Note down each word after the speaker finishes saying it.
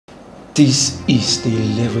This is the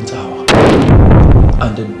 11th hour,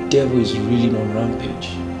 and the devil is really on rampage.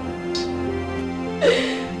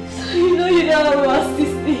 So you know you don't have my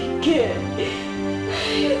sister again.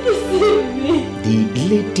 You deceive me. The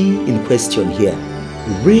lady in question here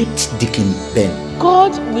raped Deacon Ben.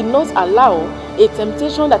 God will not allow a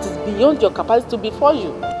temptation that is beyond your capacity to befall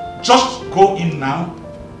you. Just go in now,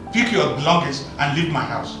 pick your belongings and leave my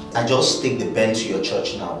house. I just take the Ben to your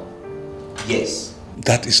church now. Yes.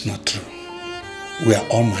 That is not true. We are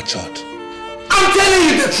all matured. I'm telling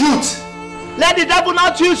you the truth. Let the devil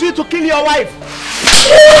not use you to kill your wife.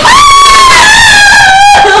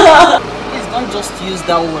 Please don't just use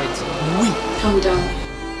that word. We. Calm down.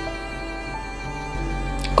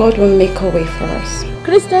 God will make a way for us.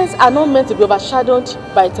 Christians are not meant to be overshadowed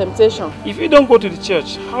by temptation. If you don't go to the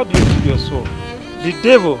church, how do you feed your soul? The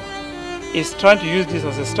devil is trying to use this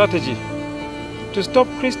as a strategy to stop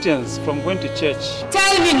Christians from going to church.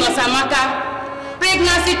 Tell me, Mosamaka,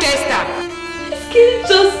 pregnancy tester. This kid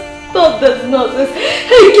just stop that nonsense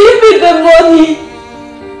and give me the money.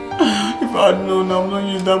 If I had known, I'm not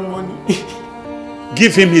using that money.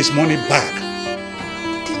 Give him his money back.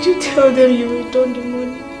 Did you tell them you returned the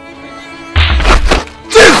money?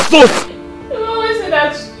 Jesus! You always say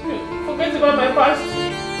that you forget about my past.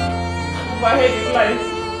 Overhead in life.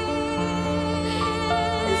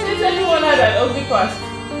 It says everyone had an ugly past.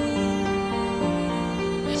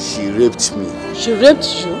 She raped me. She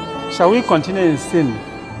raped you? Shall we continue in sin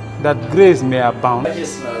that grace may abound? I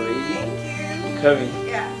just smell it. Come in.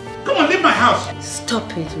 Come on, leave my house.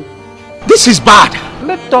 Stop it. This is bad.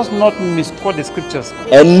 Let us not misquote the scriptures.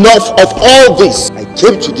 Enough of all this. I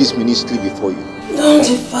came to this ministry before you. Don't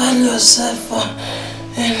defile yourself for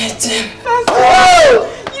anything. Oh!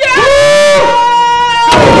 Yeah!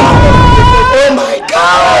 Oh my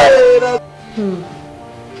God!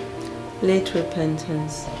 Late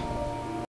repentance.